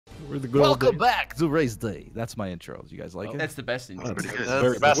We're the good Welcome back to race day. That's my intro. You guys like it? That's the best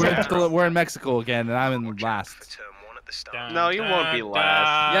intro. We're in Mexico again, and I'm in last. No, you won't be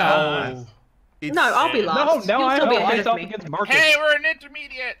last. Yeah. No, I'll be last. No, You'll still be ahead of me. against Marcus. Hey, we're an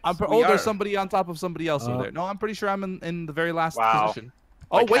intermediate. There's somebody on top of somebody else over there. No, I'm pretty sure I'm in the very last position.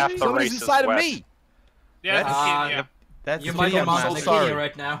 Like oh wait, somebody's inside of me. Yeah, That's you might have on bikini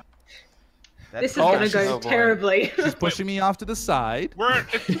right now. This is gonna go terribly. She's pushing me off to the side.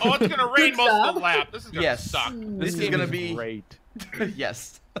 It's gonna rain most of the lap. This is gonna suck. This is gonna be great.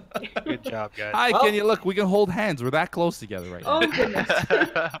 Yes. Good job, guys. Hi, Kenya. Look, we can hold hands. We're that close together right now. Oh goodness.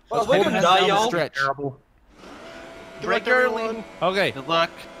 Well, we're gonna die, y'all. Stretch. Terrible. Break early. Okay. Good luck.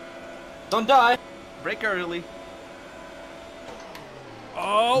 Don't die. Break early.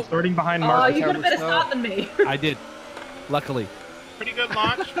 Oh. Starting behind Oh, Marcus. you got a better start than me. I did. Luckily. Pretty good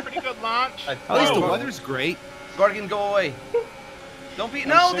launch. Pretty good launch. At least the weather's great. Gorgon, go away. Don't be.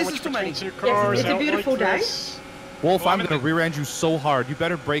 No, this is too many. Yes, it's a beautiful day. Wolf, I'm gonna rear-end you so hard. You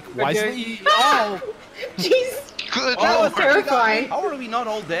better brake wisely. Oh! Jeez. Good. That was terrifying. How are we not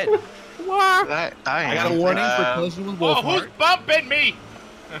all dead? I got a warning for collision with Wolf. Oh, who's bumping me?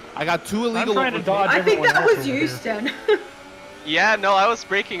 I got 2 illegal. I'm trying to dodge I think that everyone was you, Stan. Yeah, no, I was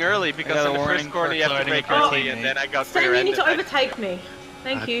braking early because in the first corner you have to brake early, and then I got Stan, you need rear-ended. to overtake me.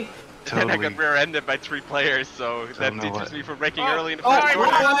 Thank you. And I got rear-ended by 3 players, so that teaches me for braking early in the Oh, first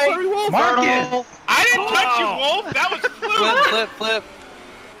corner. Marcus! I didn't touch you, Wolf. That was fluke. Flip.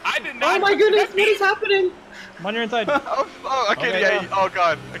 I did not. Oh my goodness, what is happening? I'm on your inside. Oh, okay, yeah. Oh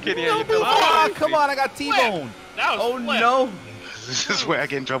god, I can't hear you. Oh, come on, I got T-bone. That was Oh flip. no. This is where I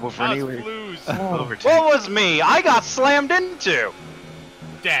get in trouble for That was anyway. blues. Overtake. What was me? I got slammed into.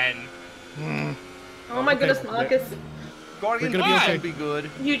 Den. Oh my goodness, Marcus. Gorgon, gonna be be okay. be good.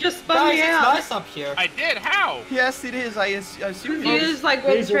 You just spun Guys, me it's out. nice up here. I did. How? Yes, it is. I assume You it is. just like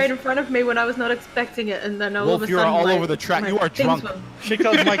went straight in front of me when I was not expecting it, and then all Wolf, of a you're sudden, all like, over the track. my You are things drunk.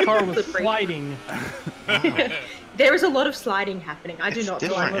 Because my car was Slippery. sliding. There is a lot of sliding happening. I do It's not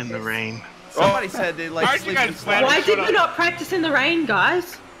different like in the this. rain. Somebody said they like Aren't you sleep guys in glad sweat. Why did we not practice in the rain,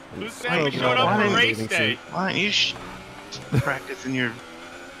 guys? Who said we showed up for race day? Why don't you practice in your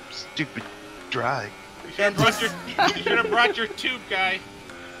stupid drive? You should have brought your tube, guy.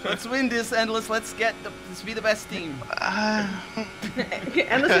 Let's win this, Endless. Let's be the best team. And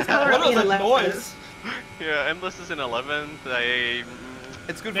this is What currently was in that 11th. noise? Yeah, Endless is in 11th.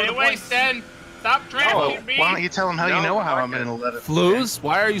 It's good for Stay the away, points. Stan. Stop Oh, drafting me. why don't you tell them how you No, know how I'm Marcus. in 11th? Flues,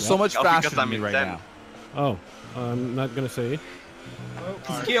 why are you so much Oh, faster because than I'm me in right 10th. now? Oh, I'm not gonna say.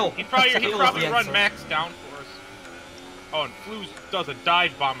 Skill. He probably Skill is run the answer. Max down for us. Oh, and Flues does a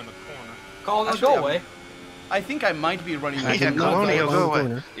dive bomb in the corner. Call them, Actually, go I'm- away. I think I might be running Yeah, back. Colonial, go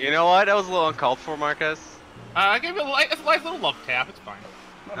away. You know what? That was a little uncalled for, Marcus. I gave it a nice little love tap. It's fine.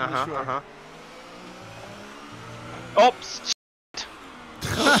 Oops.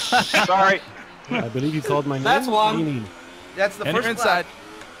 Sorry. I believe you called my name. That's one. What do you need? That's the And first you're inside.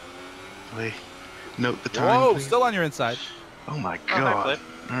 Wait. Note the time. Whoa, please. still on your inside. Oh my hi, god. Flip.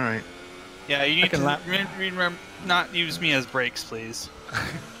 Alright. Yeah, you need Second to lap. remember not use me as brakes, please.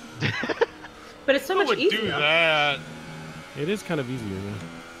 But it's so Who much would do easier. that? It is kind of easier now.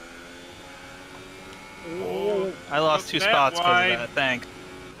 Oh, I lost 2 that spots because wide. of that. Thanks.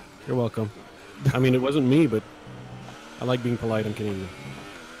 You're welcome. I mean, it wasn't me, but I like being polite. I'm Canadian.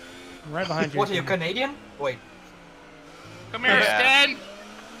 I'm right behind you. What are you, Canadian? Wait. Come here, Yeah. Stan.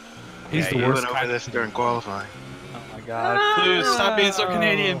 He's Yeah, the you worst went over this during qualifying. Oh my god. Please stop being so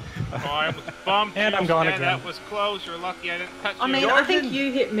Canadian. Oh, I was bumped. And you, I'm gone Stan. again. That was close. You're lucky I didn't touch I you. mean, I think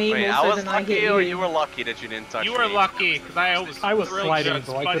you hit me Wait, more I so was than I hit lucky you. or you were lucky that you didn't touch me? You were lucky because I was sliding, really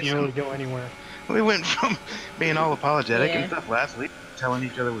so I couldn't really go anywhere. We went from being all apologetic Yeah. and stuff last week to telling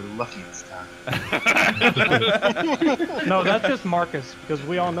each other we were lucky this time. No, that's just Marcus, because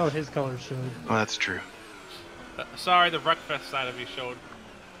we all know his colors showed. Well, that's true. Sorry, the Wreckfest side of you showed.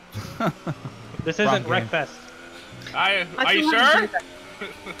 This Wrong isn't game. Wreckfest. I Are you still haven't sure? done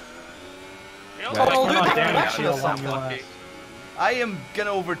Feels Yeah. like Oh, Come dude, on, the damn it, traction Shield, is on so your lucky. ass. I am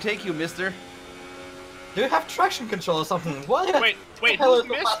gonna overtake you, mister. Do you have traction control or something? What? Wait, What the hell who's is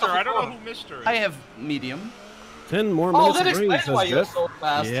the Mister? platform I don't know for? who Mister is. I have medium. 10 more Oh, minutes that of rain, explains why says you're Jeff. so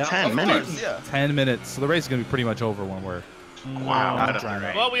fast. Yeah. 10 Of minutes. course, yeah. 10 minutes. So the race is going to be pretty much over when we're... Wow. not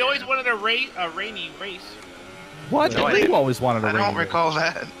driving. Well, we always wanted a rainy race. What? No, I You didn't. always wanted a I rainy don't race. recall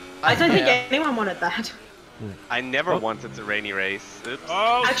that. I don't think Yeah. anyone wanted that. I never wanted a rainy race. Oops.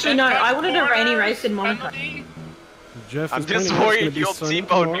 Oh, Actually, no, I wanted a rainy race in Monaco. penalty. Jeff I'm is just pointing out it's worried gonna be you'll sunny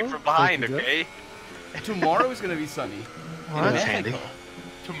T-bone me tomorrow. from behind, Thank you, Jeff. okay? Tomorrow is gonna be sunny. Well, that's handy.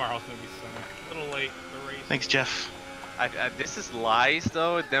 Tomorrow's gonna be sunny. A little late for the race. Thanks, Jeff. This is lies,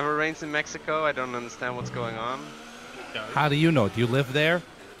 though. It never rains in Mexico. I don't understand what's going on. How do you know? Do you live there?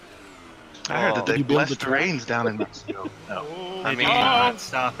 I heard that they you build blessed the the track? rains down in Mexico. No, I mean,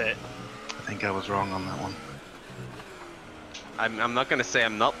 stop it. I think I was wrong on that one. I'm not gonna say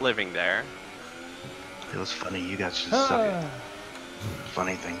I'm not living there. It was funny. You guys just suck at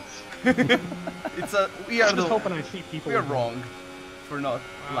funny things. We are hoping I see people. we are wrong for not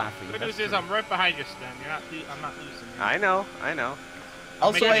laughing. Good That's news is true. I'm right behind you, Stan. I'm not losing. I know.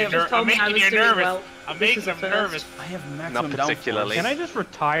 Also, I have, I'm making you nervous. Well. I'm This making is them the nervous. I have Not maximum particularly. Can I just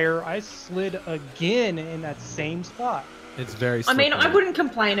retire? I slid again in that same spot. It's very. I mean, I slippery. wouldn't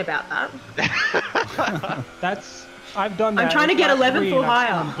complain about that. I've done that. I'm trying to get Lap 11 3 full and I've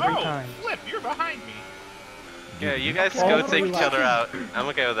higher. spun 3 Oh, times. Flip, you're behind me. Yeah, you guys Oh, go what are take we each other out. laughing? I'm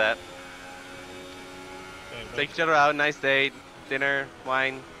okay with that. Take each other out. Nice date, dinner,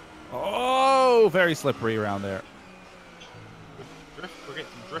 wine. Oh, very slippery around there. We're getting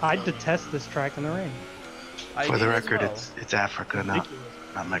drift I mode. detest this track in the rain. I For the do as record, well. it's Africa, not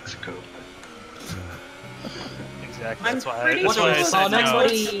Mexico. Exactly. I'm That's why. pretty That's sure why I said no.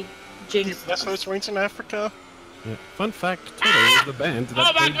 somebody jinxed That's why it's rains in Africa. Yeah. Fun fact: Toto is the band that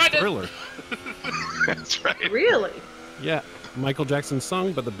my played goodness! Thriller. That's right. Really? Yeah, Michael Jackson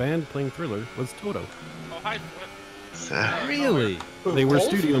sung, but the band playing Thriller was Toto. Oh, hi, Flip. Really? They were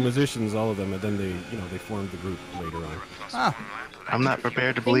studio musicians, all of them, and then they formed the group later on. I'm not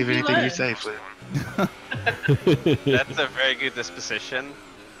prepared to believe Think you anything you learn. say, Flip. That's a very good disposition.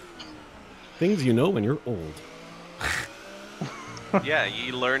 Things you know when you're old. Yeah,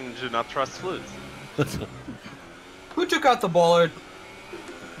 you learn to not trust flutes. Who took out the bollard?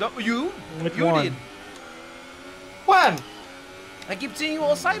 No, you? Which You one? did. When? I keep seeing you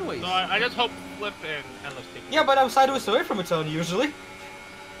all sideways. No, I just hope Flip and Endless take it. Yeah, but I'm sideways away from its own usually.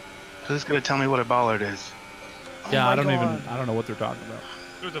 Who's gonna tell me what a bollard is? Yeah, my I don't God. know what they're talking about.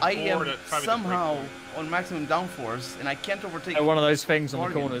 There's a I board am that probably somehow on maximum downforce, and I can't overtake. One of those things on the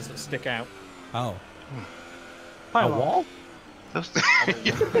Morgan. corners that stick out. Oh. Hi, A wall? Those-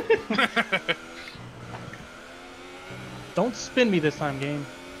 Don't spin me this time, game.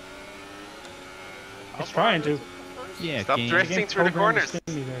 It's trying to. Yeah. Stop game. drifting Game's through the programmed to corners.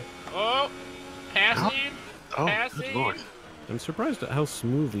 spin me there. Oh, passing. Oh, Passing. good lord. I'm surprised at how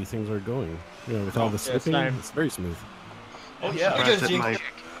smoothly things are going. With all the slipping, same. it's very smooth. Oh yeah. Surprised that Jinx.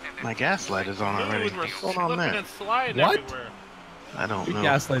 my gas light is on already. Dude, we're What's going on slipping there? and sliding What? everywhere. I don't Your know.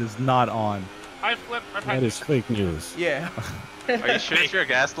 gaslight is not on. I Flip. Right That behind is fake news. Yeah. Are you sure it's your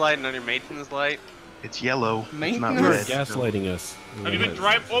gas light and not your maintenance light? It's yellow. It's not Maintenance. You're red. gaslighting us. Have you been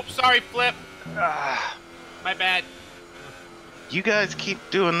driving? Oh, sorry, Flip. Ah, My bad. you guys keep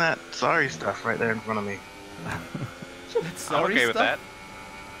doing that sorry stuff right there in front of me. I'm Sorry okay with that.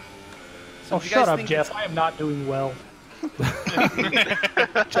 So Oh, if you shut guys up, think Jeff. it's- I am not doing well.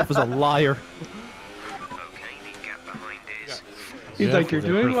 Jeff is a liar. He's Jeff like, you're is a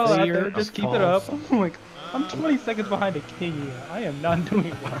doing well out purveyor there. of Just keep it up. false. I'm like, I'm 20 seconds behind a king. Yeah, I am not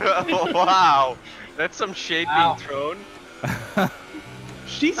doing well. Wow, that's some shade Ow. being thrown.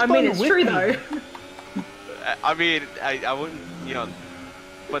 She's I mean, it's true though. I mean, I wouldn't,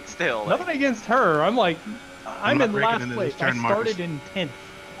 but still. Nothing against her. I'm like, I'm not in breaking last into place. this I turn, Marcus. started in 10th.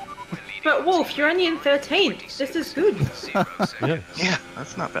 But Wolf, you're only in 13th. This is good. Yeah. Yeah,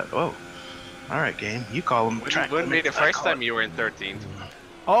 that's not bad. Whoa. All right, game. You call them track Wouldn't be limits, the I first call time it- you were in 13th.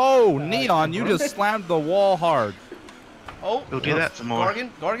 Oh, Neon, you just slammed the wall hard. Oh. Go do that some more.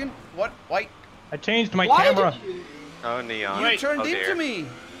 Gorgon. What? Why? I changed my Why camera. did you? Oh, Neon. You turned Oh, into dear. me.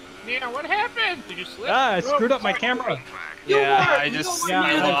 Nina, what happened? Did you slip? Ah, I screwed up my camera. You Yeah, were. I You just- were yeah, near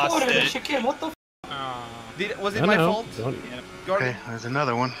I the lost corner it. that she came. What the? Was it I my know. fault? Don't- Gorgon. Okay, there's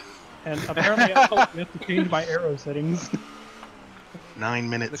another one. And apparently I told you to change my arrow settings. 9 The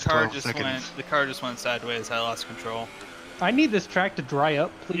minutes, car 12 just seconds. went. The car just went sideways. I lost control. I need this track to dry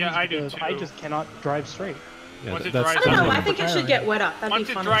up, please, Yeah, I do because I too. just cannot drive straight. Yeah, Once it that's dries I don't know. up. I think it should get wetter. That'd Once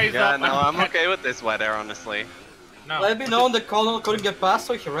be it fun. dries Yeah, up, no, I'm okay with this weather, honestly. No. Let me know the colonel couldn't get past,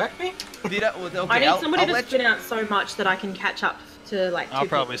 so he wrecked me. Did I? Okay, I need somebody I'll to let spin out so much that I can catch up to like. I'll 2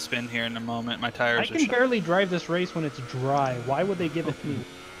 probably spin here in a moment. My I tires are can shot. barely drive this race when it's dry. Why would they give it to me?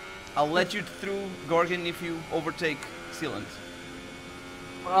 I'll let you through Gorgon if you overtake Sealant.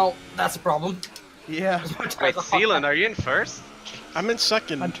 Well, that's a problem. Yeah. Wait, Sealand, are you in first? I'm in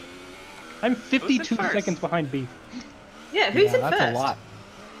second. I'm 52 first? seconds behind Beef. Yeah, who's in that's first? a lot.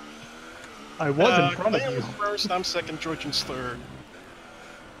 I was in front of Liam you. was first. I'm second. Georgian's third.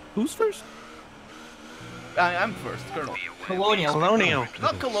 Who's first? I'm first, Colonel. Colonial.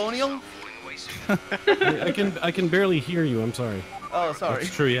 Not Colonial. I can barely hear you. I'm sorry. Oh, sorry.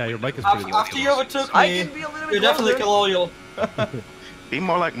 That's true, yeah, your mic is pretty low. After you overtook I me, can be a little bit you're definitely closer. colonial. Be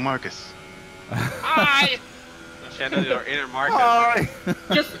more like Marcus. Hi! Channel your inner Marcus. Alright.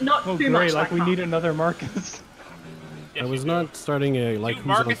 Just not Oh, too great, much. like we Mark. need another Marcus. I was not starting a like Two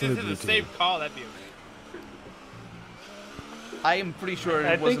who's on Marcuses third in the routine. same call, that'd be I am pretty sure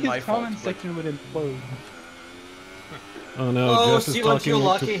I it think wasn't his my fault. comment section would implode. Oh no, Oh, Jeff is Sealant, talking you're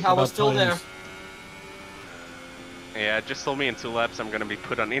lucky. I was about still there. times. Yeah, just told me in 2 laps I'm gonna be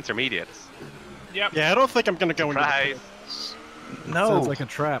put on intermediates. Yep. Yeah, I don't think I'm gonna go into the Right. pit. No. Sounds like a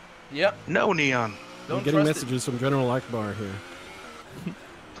trap. Yep. No, Neon. I'm Don't getting trust messages from General Akbar here.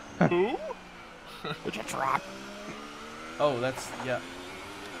 Who? It's a trap. Oh, that's yeah.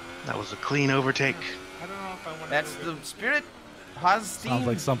 That was a clean overtake. I don't know if I want to. That's the spirit. Haas team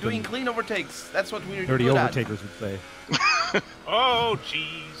like something doing clean overtakes. That's what we're Dirty good at. overtakers would say. Oh,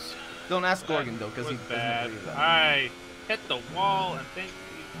 jeez. Don't ask Gorgon though, because he was doesn't bad. agree with that. I hit the wall and think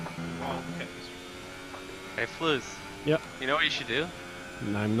the wall hit me. Hey, Fluz. Yep. You know what you should do?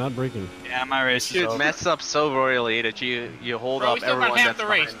 I'm not breaking. Yeah, my race is You should over. mess up so royally that you hold Bro, up we still everyone got half that's the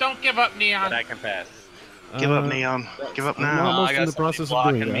race. behind Don't give up, Neon. that I can pass. Give up, Neon. Give up I'm now. almost I in got the somebody process of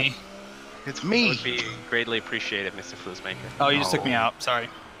blocking doing that. me. It's That me. would be greatly appreciated, Mr. Fluzmaker. Oh, you just took me out. Sorry.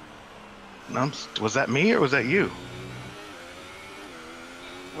 Was that me or was that you?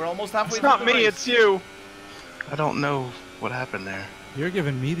 We're almost halfway. It's not through the me, race. it's you. I don't know what happened there. You're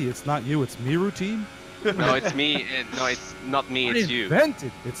giving me the it's not you, it's me routine? No, it's me. No, it's not me, it's you.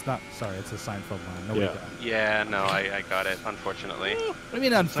 Invented. It's not. Sorry, it's a Seinfeld line. Nobody got it. Yeah, no, I got it, unfortunately. What do you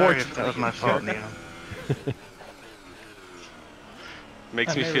mean, Sorry unfortunately? if that was my fault, Neon.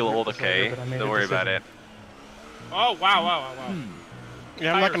 Makes I me may feel regret old, this later, okay? but I made Don't a worry about it. decision. Oh, wow.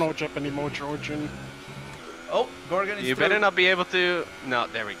 Yeah, I'm not Tires. gonna hold you up anymore, Georgian. Oh, Gorgon is You through. better not be able to... No,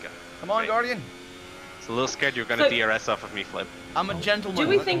 there we go. Come on, Right. Guardian. It's a little scared you're gonna So- DRS off of me, Flip. I'm a gentleman. Do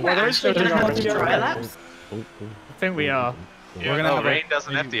we think we're Well, there's actually going to the have to dry laps? Oh, I think we are. We're gonna Oh, have Rain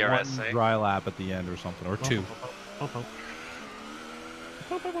doesn't have maybe DRS, one eh? dry lap at the end or something, or two. Has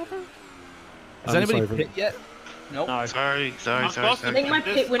I'm anybody sorry for- pit yet? Nope. No. Sorry. I'm supposed to I think my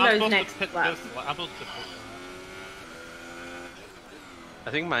pit pit this- window's I'm supposed to next pit lap. this lap. I'm supposed to pit I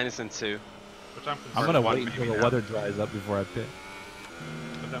think mine is in 2. which I'm I'm concerned gonna about wait until maybe the now, weather dries up before I pit.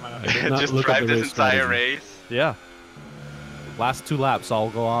 but that might not I did not Just look at drive the this race entire strategy. race. Yeah. Last 2 laps, I'll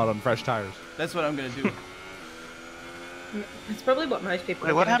go out on fresh tires. That's what I'm gonna do. That's probably what most people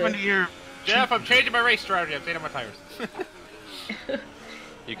Wait, are what gonna happened to do. your... Jeff, I'm changing my race strategy. I'm taking my tires.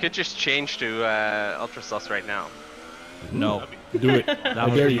 You could just change to Ultra Sauce right now. No. Do it. That I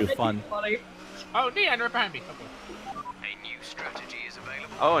would dare be you. fun. Oh, Neon, right behind me. Okay.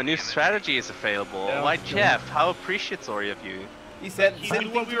 Oh, a new strategy is available. Yeah, Why, sure. Jeff? How appreciatory of you. He said He same knew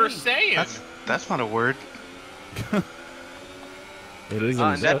thing what we to were me. saying. That's not a word. It is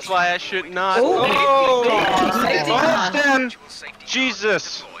And that's why I should not.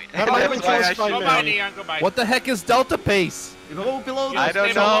 Jesus! How do I That's why I adjust my Go should. by, man? Neon. Go by. What the heck is Delta Pace? Go below I this. don't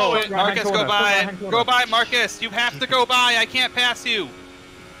Stay below know. it. Marcus, go corner. by. Right-hand corner. Go by, Marcus. You have to go by. I can't pass you.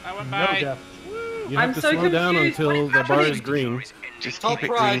 I went No, by. Jeff. You have I'm to so slow down confused. until What is the bar happening? is green. Just Top keep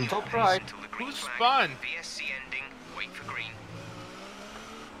it right, green. top right. Who spun?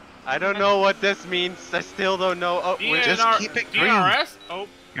 I don't know what this means. I still don't know. Oh, we're just DNR keep it green. DRS? Oh,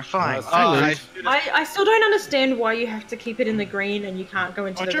 You're fine. I I still don't understand why you have to keep it in the green and you can't go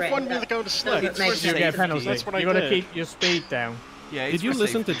into Oh, the Jeff red. wanted me to That go to doesn't slick. make for sense. You get safety. penalty. That's what I You gotta did. keep your speed down. Yeah, Did you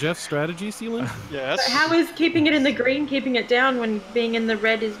listen to Jeff's strategy, Sealant? Yes. But how is keeping it in the green keeping it down when being in the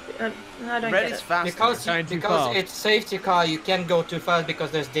red is... I don't Red get is it. faster. Because it's safety car, you can't go too fast because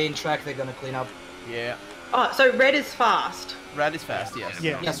there's Dane track they're gonna clean up. Yeah, Oh, so red is fast. red is fast. Yes.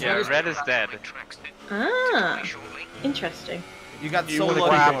 Yeah. Yes, Yeah, red is dead. Ah, interesting. You got You so wanna lucky.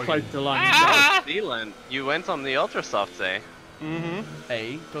 grab Gorgon. close to the line. Ah! Zealand, you went on the Ultra Soft, eh? Mm-hmm.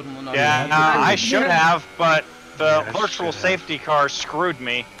 Hey, total not Yeah, I should have, but the Yeah, virtual should have. safety car screwed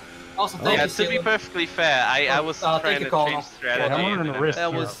me. Also, thank Yeah, you, to be Sealant. perfectly fair, I was take trying a to call change now. strategy. I'm on and the wrist.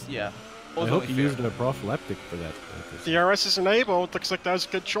 That was I yeah. hope Totally you fair. used a prophylactic for that. purpose. DRS is enabled. Looks like that was a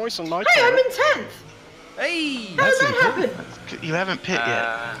good choice on my Hey, I'm part. in 10th! Hey. How did that happen? You haven't pit yet.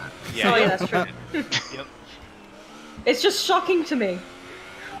 Oh Yeah. yeah, that's true. It's just shocking to me.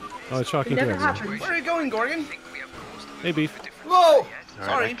 Oh, it's It shocking to never everyone. happens. Where are you going, Gorgon? Hey, Beef. Whoa! All right,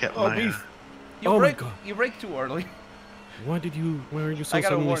 Sorry. I kept Oh, my, Beef. You Oh my break. God. You break too early. Why are you so I got a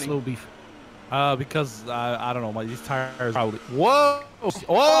suddenly warning. slow, Beef? Because I don't know, these tires probably. Whoa!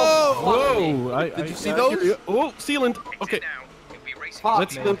 Whoa! Whoa! Did you see those? Oh, Sealant. Okay, Fuck,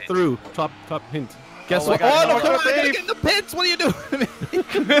 let's man. go through. Top hint. Guess Oh, I what? got Oh, no, it. come on, I gotta get in the pits! What are you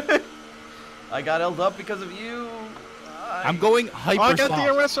doing? I got held up because of you. I'm going hyper I got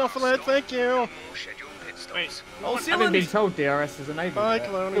soft. DRS off of that, thank you. Wait. Oh, I haven't been told DRS is enabled. Bye, yet.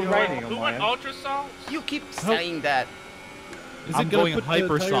 Colonial. Still writing on Who my went end. ultra salt? You keep saying that. Is I'm it gonna going put the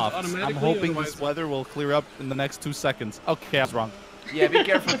hyper tires soft. I'm automatically, hoping otherwise- this weather will clear up in the next 2 seconds. Okay, I was wrong. Yeah, be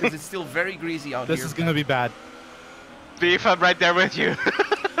careful because it's still very greasy out This here. is gonna be bad. Beef, I'm right there with you.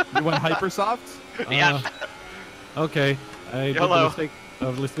 You went hyper soft? Yeah. Okay, I did the YOLO. mistake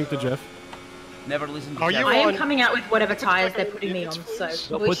of listening to Jeff. Never listen to Are you Jeff. I am on- coming out with whatever tires they're putting me on,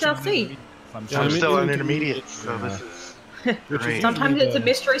 so we shall see. I'm Yeah, I'm I'm still in on intermediate. intermediate, so Yeah. this is Which is great. Sometimes usually it's a the-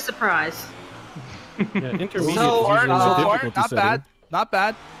 mystery surprise. Yeah, intermediate So, is usually the difficulty not setting. bad. Not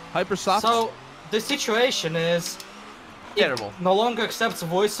bad. Hyper soft. So the situation is Terrible. no longer accepts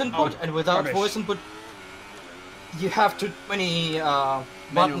voice input, and without rubbish. voice input, you have too many buttons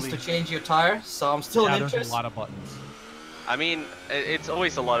Manually. to change your tire. So I'm still yeah, in there's interest. a lot of buttons. I mean, it's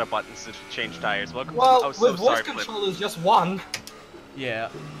always a lot of buttons to change tires. Welcome Well, to... Oh, with so voice sorry, Flip. control is just one. Yeah.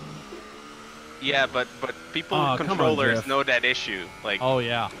 Yeah, but people Aw, with come on, controllers Jeff. know that issue. Like, Oh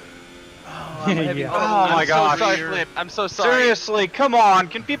yeah. Oh, I'm having Yeah. trouble Oh with my I'm gosh. so sorry, Flip. I'm so sorry. Seriously, come on.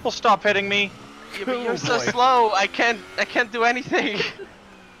 Can people stop hitting me? Yeah, but you're Oh, so boy. slow. I can't do anything.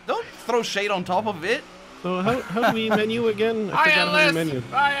 Don't throw shade on top of it. So how do we menu again? I forgot how we menu.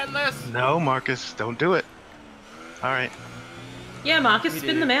 Endless! No, Marcus, don't do it. All right, Yeah, Marcus, We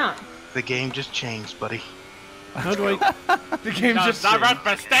spin did. them out. the game just changed, buddy. How do I? The game No, just it's not changed.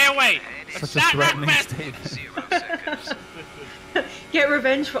 Rockfest. Stay away! Such It's a not threatening Rockfest! statement. Get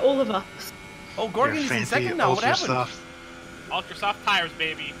revenge for all of us. Oh, Your Gorgon's in fancy second now. What ultra happened? soft. Ultra soft tires,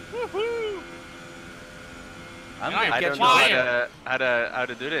 baby. Woohoo! I'm I gonna I catch don't you know later. how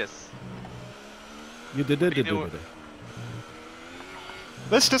to do this. You did What are you doing?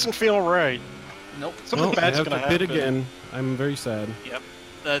 This doesn't feel right. Nope. Something Well, I bad's have gonna to pit happen. again. I'm very sad. Yep.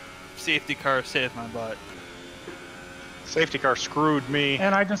 That safety car saved my butt. Safety car screwed me.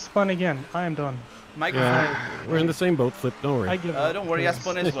 And I just spun again. I am done. Microphone. Yeah, we're in the same boat, Flip. Don't worry. I give up. Don't worry, I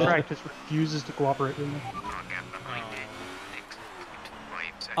spun as This well. track just refuses to cooperate with me.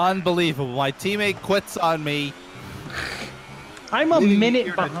 Unbelievable. My teammate quits on me. I'm a leaving me minute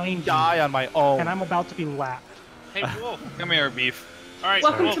here to behind you, die on my own. and I'm about to be lapped. Hey, Wolf. Come here, Beef. Alright,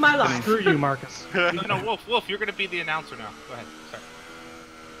 Welcome Wolf. to my life. Screw you, Marcus. No, Wolf, you're gonna be the announcer now. Go ahead.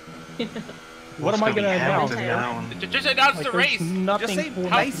 Sorry. What am I gonna announce? Just announce Like, the there's race. nothing Just say for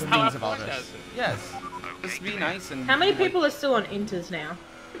nice me. how things F1 about does us. it. Yes. Just be nice and. How many people are still on Inters now?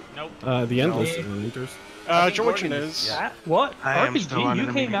 Nope. The endless No. enters. I think Georgian Gorgon is. yeah. That? What? I am still on RPG?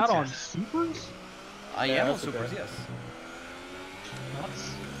 You came out on intermediate, supers? I Yeah, am on that's supers, okay. yes.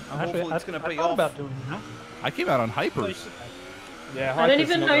 Nuts. I'm Actually, hopeful it's gonna pay thought off. about doing that. I came out on hypers. Yeah, I don't Hyper's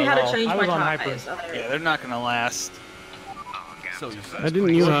even not know gonna how to allow- change I my was on tires. Hyper. Yeah, they're not gonna last. So you I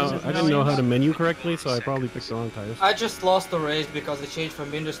didn't know how to menu correctly, so I probably picked the wrong tires. I just lost the race because I changed from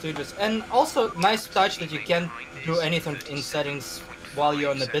Windows Studios. And also, nice touch that you can't do anything in settings while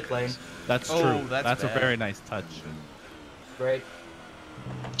you're on the pit lane. That's Oh, true. that's a bad. very nice touch. Great.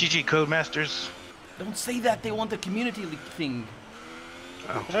 GG Codemasters. Don't say that. They want the community league thing.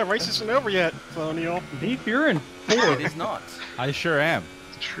 That race isn't over yet, Colonial. Beef, you're in It fourth, is not. I sure am.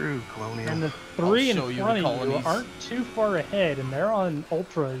 True, Colonial. and the three in show you the front of you colonies. aren't too far ahead, and they're on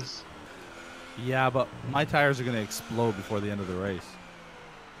ultras. Yeah, but my tires are gonna explode before the end of the race.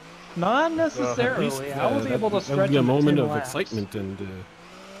 Not At necessarily. least, I was able to that stretch would be a them to moment 10 of laps. excitement and.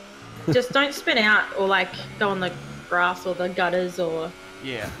 Just don't spin out or like go on the grass or the gutters or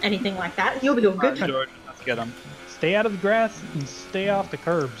Yeah. anything like that. You'll be all good. Jordan, let's get him. Stay out of the grass and stay off the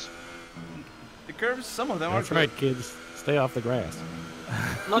curbs. The curves, some of them That's are right, kids. Stay off the grass.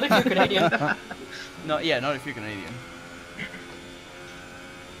 Not if you're Canadian. No, yeah, not if you're Canadian.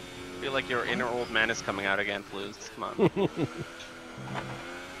 I feel like your inner old man is coming out again, Flus. Come on.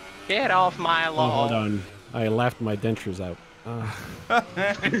 Get off my Oh, lawn. hold on. I laughed my dentures out.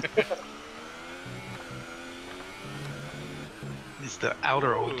 It's the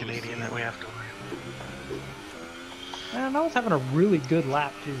outer old Canadian that we have to worry And I was having a really good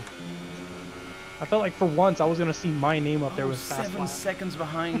lap too. I felt like for once I was gonna see my name up there with fast 7 lap. seconds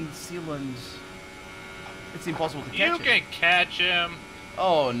behind Sealand. It's impossible to You catch can catch him.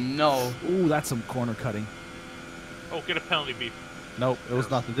 Oh no. Ooh, that's some corner cutting. Oh, get a penalty, Beef. Nope, it was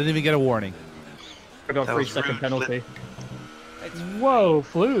nothing. Didn't even get a warning. I got That 3 was second rude, penalty. It's Whoa,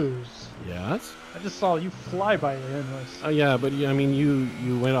 Flues! Yes. I just saw you fly by the endless. Oh yeah, but I mean,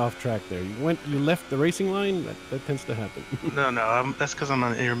 you went off track there. You left the racing line. That tends to happen. No, that's because I'm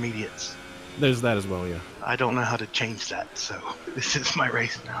on intermediates. There's that as well, yeah. I don't know how to change that, so this is my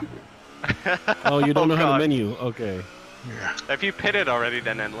race now. Oh, you don't know how to God. menu. Okay. Yeah, Have you pitted already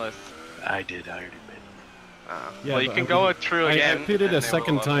then, Endless? I did. I already did. Yeah, well, you but can I go mean, through I again. pitted a and they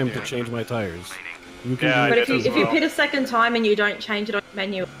second will time yeah. to change my tires. You can Yeah, do But if you pit a second time and you don't change it on the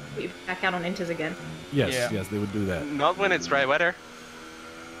menu, it'll put you back out on enters again. Yes, they would do that. Not when it's dry weather.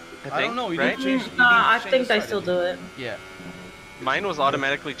 I don't know. You right? need to change. You need to I change think the they still strategy. do it. Yeah. Mine was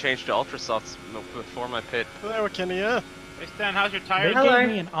automatically changed to ultra softs before my pit. Hello, Kenny. Yeah. Hey Stan, how's your They tires? Hello. gave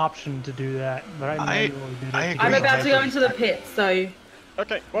me an option to do that, but I manually did it. I agree. I'm about to go into the pit, so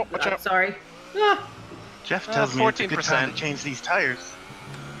Okay. Well, watch out. sorry. Ah, Jeff tells me it's a good 14%. time to change these tires.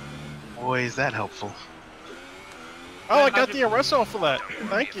 Boy, is that helpful. Oh, I got the DRS off of that.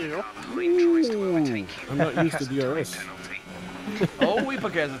 Thank you. I'm not used to DRS. Oh, we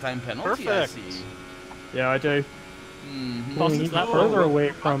book as a time penalty. I Perfect. see. Yeah, I do. Mm-hmm. He's further away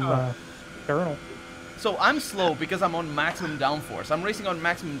from Colonel. So I'm slow because I'm on maximum downforce. I'm racing on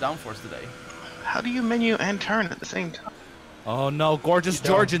maximum downforce today. How do you menu and turn at the same time? Oh no, gorgeous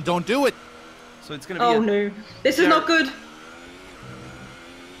Georgian, don't do it! So it's gonna be. oh no, this is not good.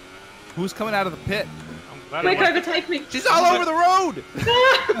 Who's coming out of the pit? Quick, overtake me. She's all over the road!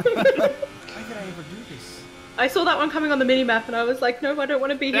 Why did I ever do this? I saw that one coming on the minimap and I was like, no, I don't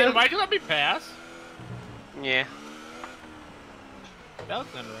want to be Stan, here. why'd you let me pass? Yeah. That was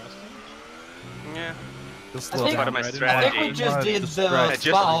interesting. Yeah. Just I think- part of my I strategy. think we just did the I spot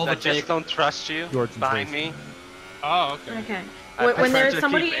just overtake. don't trust you Georgian's behind face. me. Oh, okay. Okay. I When prefer there is to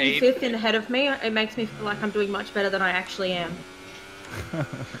somebody keep in eight. fifth and ahead of me, it makes me feel like I'm doing much better than I actually am.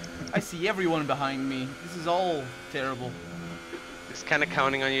 I see everyone behind me. This is all terrible. Just kind of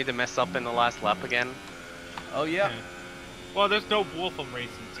counting on you to mess up in the last lap again. Oh yeah. Okay. Well, there's no Wolfram racing,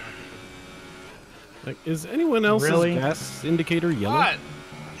 so. Like, is anyone else's Really? gas indicator yellow? What?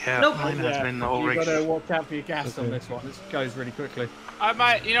 Yeah, Nope. mine has been the whole You've race. got to watch out for your gas on Okay. this one. This goes really quickly. I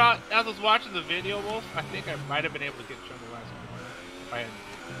might, you know, as I was watching the video, Wolf, I think I might have been able to get you on the last corner. If I hadn't-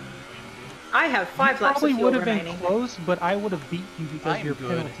 I have 5 laps of Probably fuel would have been remaining. close, but I would have beat you because I'm of your good.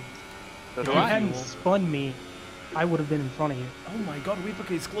 penalties. So If do you I. hadn't spun me, I would have been in front of you. Oh my God, Whippoke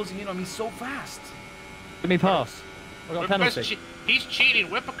is closing in on me so fast. Let me pass. I got a Whippaca's penalty. he's cheating.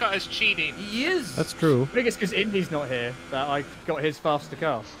 Whippaca is cheating. He is. That's true. I think it's because Indy's not here that I got his faster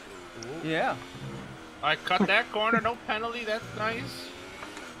car. Yeah. I cut that corner, no penalty. That's nice.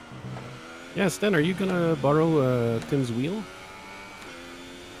 Yeah, Stan, are you gonna borrow Tim's wheel?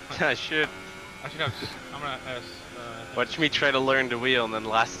 I should. I should have. I'm gonna ask. Watch me try to learn the wheel and then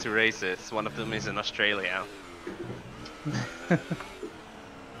last 2 races. One of them is in Australia.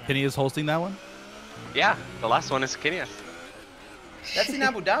 Kenny is hosting that one? Yeah, the last one is Kenias. That's in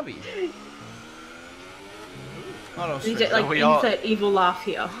Abu Dhabi. Not You Australia. get, like, we all- insert evil laugh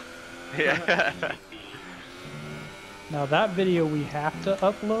here. Yeah. Now that video we have to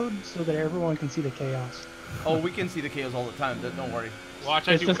upload so that everyone can see the chaos. Oh, we can see the chaos all the time. Don't worry. Watch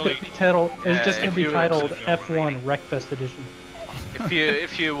as It's you just gonna click. be titled. It's just Yeah, gonna be if you- titled F1 Wreckfest Edition.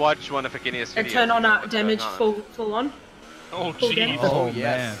 if you watch one of Kenias' And videos, turn on you know what's damage going on. full on. Oh, Full jeez. damage. Oh,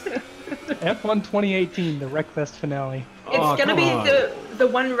 yes. F1 2018, the Wreckfest finale. It's gonna be the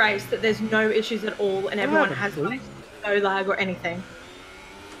one race that there's no issues at all and everyone has like, no lag or anything.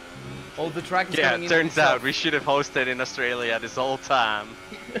 Oh, the track is Yeah, coming it in turns itself. out we should have hosted in Australia this whole time.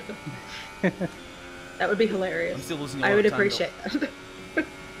 That would be hilarious. I'm still losing a I lot would of time, appreciate that.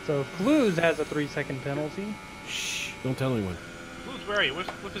 So Flues has a 3-second penalty. Shh, don't tell anyone. Who's where are you? What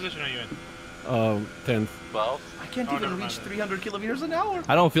position are you in? 10th. 12? I can't Oh, even never reach mind. 300 kilometers an hour.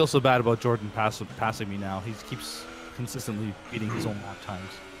 I don't feel so bad about Jordan passing me now. He keeps consistently beating his own lap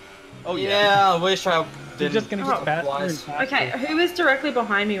times. Oh Yeah, I wish I You're didn't. just gonna get faster and Otherwise- faster. Okay, who is directly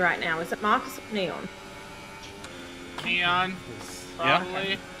behind me right now? Is it Marcus or Neon? Neon.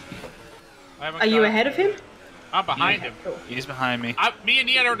 Probably. I haven't Are you caught- ahead of him? I'm behind him. Cool. He's behind me. Me and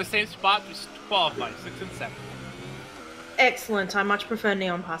Neon are in the same spot. Just qualified 6 and 7. Excellent. I much prefer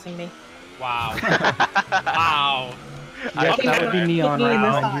Neon passing me. Wow. Wow. Yes, that would be Neon Hit me in the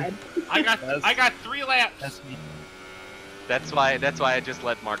right behind you. side. I got 3 laps. That's me. That's why I just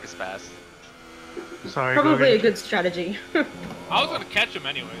let Marcus pass. Sorry, Probably a Gorgon. good strategy. I was gonna catch him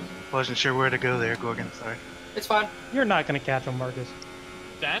anyways. Wasn't sure where to go there, Gorgon. Sorry. It's fine. You're not gonna catch him, Marcus.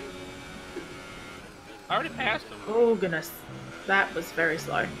 Then? I already passed him. Oh goodness, that was very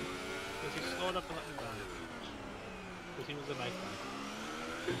slow. Because he slowed up and let me run. Because he was a nice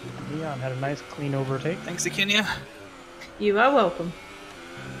guy. Neon had a nice clean overtake. Thanks, Kenya. You are welcome.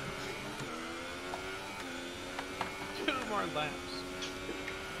 2 more laps.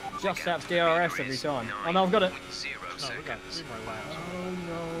 Just that's DRS every time. Oh no, I've got it. No, we got 3 more laps. Oh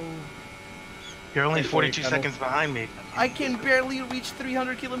no. You're only Hey, 42 Pebble. seconds behind me. I can barely reach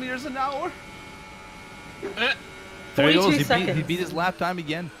 300 kilometers an hour. There he 42 goes. He seconds. beat his lap time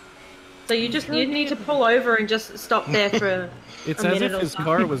again. So you need to pull over and just stop there for It's a as minute if or his so.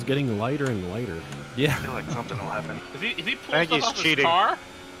 car was getting lighter and lighter. Yeah. I feel like something will happen. If he pulls Maggie's stuff off cheating. his car,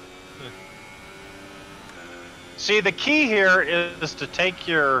 See, the key here is to take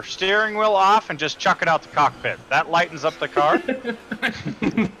your steering wheel off and just chuck it out the cockpit. That lightens up the car.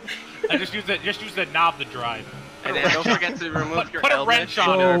 I just use the knob to drive. And then don't forget to remove your Put a helmet. wrench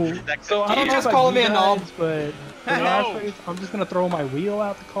on it. So I don't know just about call you me a knob. guys, but for the No. last race, I'm just gonna throw my wheel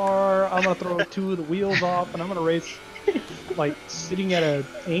out the car. I'm gonna throw 2 of the wheels off, and I'm gonna race like sitting at an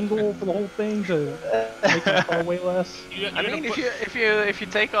angle for the whole thing to make the car weigh less. I mean, if you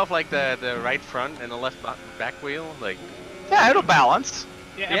take off like the right front and the left back wheel, like Yeah, it'll balance.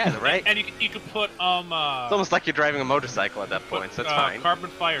 Yeah, right. And you could put it's almost like you're driving a motorcycle at that point, so it's fine. carbon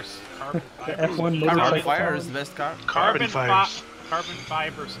fires. Carbon The fibers. F1 Carbon motorcycle fire is car. the best car. Carbon fires. Carbon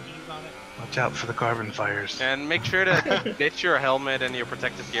fiber skis on it. Watch out for the carbon fires. And make sure to ditch your helmet and your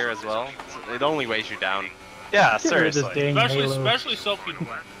protective gear as well. It only weighs you down. Yeah, Get rid of this seriously. dang Halo. Especially soaking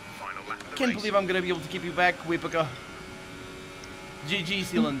wet. Can't believe I'm gonna be able to keep you back, Whipaka. GG,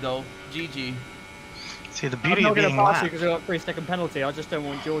 Sealando. GG. See, the I'm beauty not of going to being pass you lapped. because I got a 3-second penalty. I just don't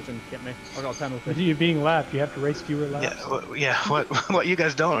want Jordan to get me. I got a penalty. With you being lapped, you have to race fewer laps. What you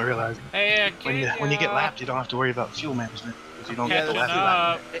guys don't realize, Hey, when you get lapped, you don't have to worry about fuel management because you don't get the catching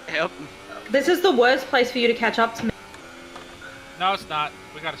lap. up. This is the worst place for you to catch up to me. No, it's not.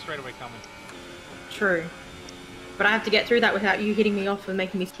 We got a straightaway coming. True. But I have to get through that without you hitting me off and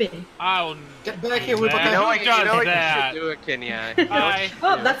making me spin. I'll Get back here, Whipaka. You know what you that? should do, Kenya? You know what you should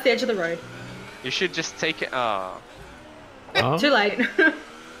Oh, do? that's the edge of the road. You should just take it. Oh. Oh? Too late.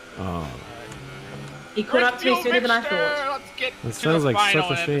 Oh. He caught up to me sooner than I thought. Let's get That to sounds the like final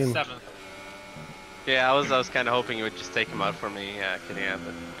such a and the shame. 7th. Yeah, I was kind of hoping you would just take him out for me, Kenya,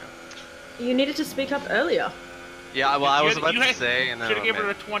 but You needed to speak up earlier. yeah, well, I was You about to had- say, and then Should have given her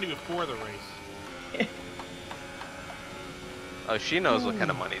man. a 20 before the race. Oh, she knows what kind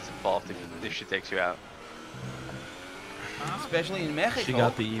of money's involved if she takes you out. Especially in Mexico. She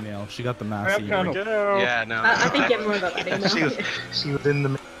got the email. She got the mass Here we email. go. Yeah, no. I think everyone got that email. She was in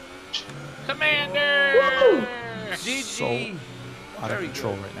the. Commander! Woo! GG. So out of Very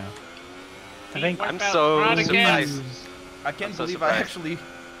control good. right now. I think I'm so Not again. surprised. I can't I'm so believe I surprised. actually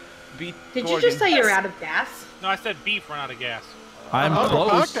beat Did you Gorgon. just say you're out of gas? No, I said beef, run out of gas. I'm Oh,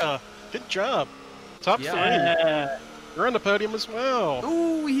 close. Rebecca. Good job. Top Yeah. 3. You're on the podium as well.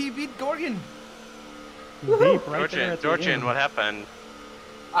 Ooh, he beat Gorgon. deep right there at the Georgian, end. what happened?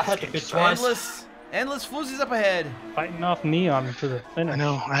 I had to pit twice. Endless Fuzzy's up ahead. Fighting off Neon to the finish. I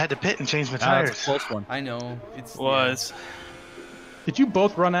know. I had to pit and change my That's tires. a close one. I know. It's Was. Did you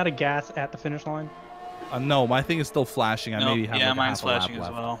both run out of gas at the finish line? No, my thing is still flashing. I No, maybe have yeah, like mine's a half a lap flashing as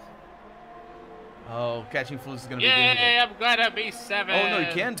left. well. Oh, catching Fuzz is gonna be difficult. Yay, I'm gonna be 7. Oh no,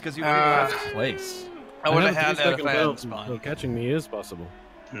 you can't because you already left. Place. I would have have a had that if 3-second I hadn't belt, spawned. so catching me is possible.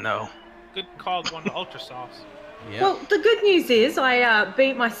 No. Good call, one of the ultra softs. Yeah. Well, the good news is I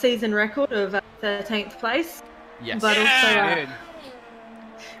beat my season record of 13th place. Yes. But also,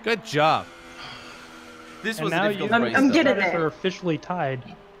 Good job. This And was now a difficult I'm race. getting though. there. Are officially tied.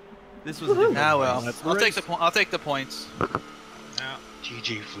 This was a difficult Ah, well. race. I'll take the I'll take the points.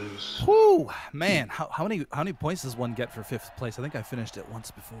 GG Flues. Whoo, man! How many points does one get for 5th place? I think I finished it once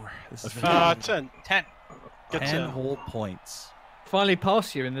before. This is 10. 10. Get 10 10. whole points. Finally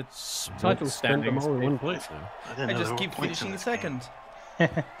passed you in the title Spend them standings. all in one place now. I didn't I know just there keep were points in finishing this second.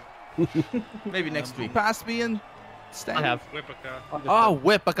 Maybe next Who week. passed me in? I have. Whippica. Oh,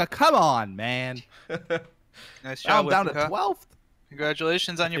 Whippica, come on, man! Nice Now job, I'm down to Whippica. 12th.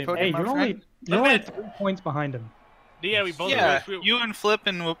 Congratulations on your Hey, podium, my you're friend. only 3 points behind him. Yeah, we both Yeah, we- you and Flip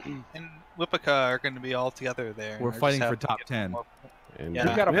and Whippica are going to be all together there. We're I just fighting have for to top get 10. more- And Yeah.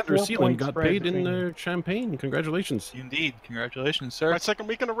 We've got a Commander 4 Sealand point got spread paid in between- champagne. Congratulations. Indeed, congratulations, sir. My second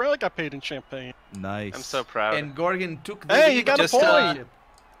week in a row I got paid in champagne. Nice. I'm so proud. And Gorgon took the Hey, lead you got a of the point. championship.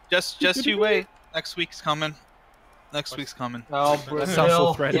 Just you wait. Next week's coming. Next week's coming. Oh, sounds so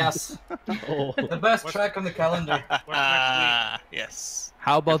Brazil. threatening. Yes. Oh. The best track on the calendar. Yes.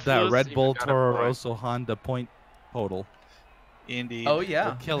 How about that Flues Red even Bull got a Toro point. Rosso Honda point total? Indeed. Oh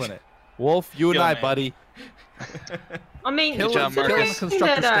yeah. We're killing it. Wolf, you and Killing I, it. buddy. I mean, Good job, considering Marcus.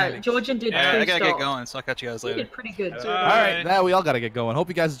 Constructor that standings. Georgian did Yeah, 2 I gotta get stops, going, so I'll catch you guys he later. did pretty good. All right, now we all gotta get going. Hope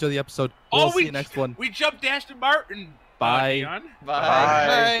you guys enjoy the episode. We'll see you next one. We jumped Ashton Martin. Bye. Dion.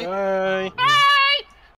 Bye. Bye. Bye.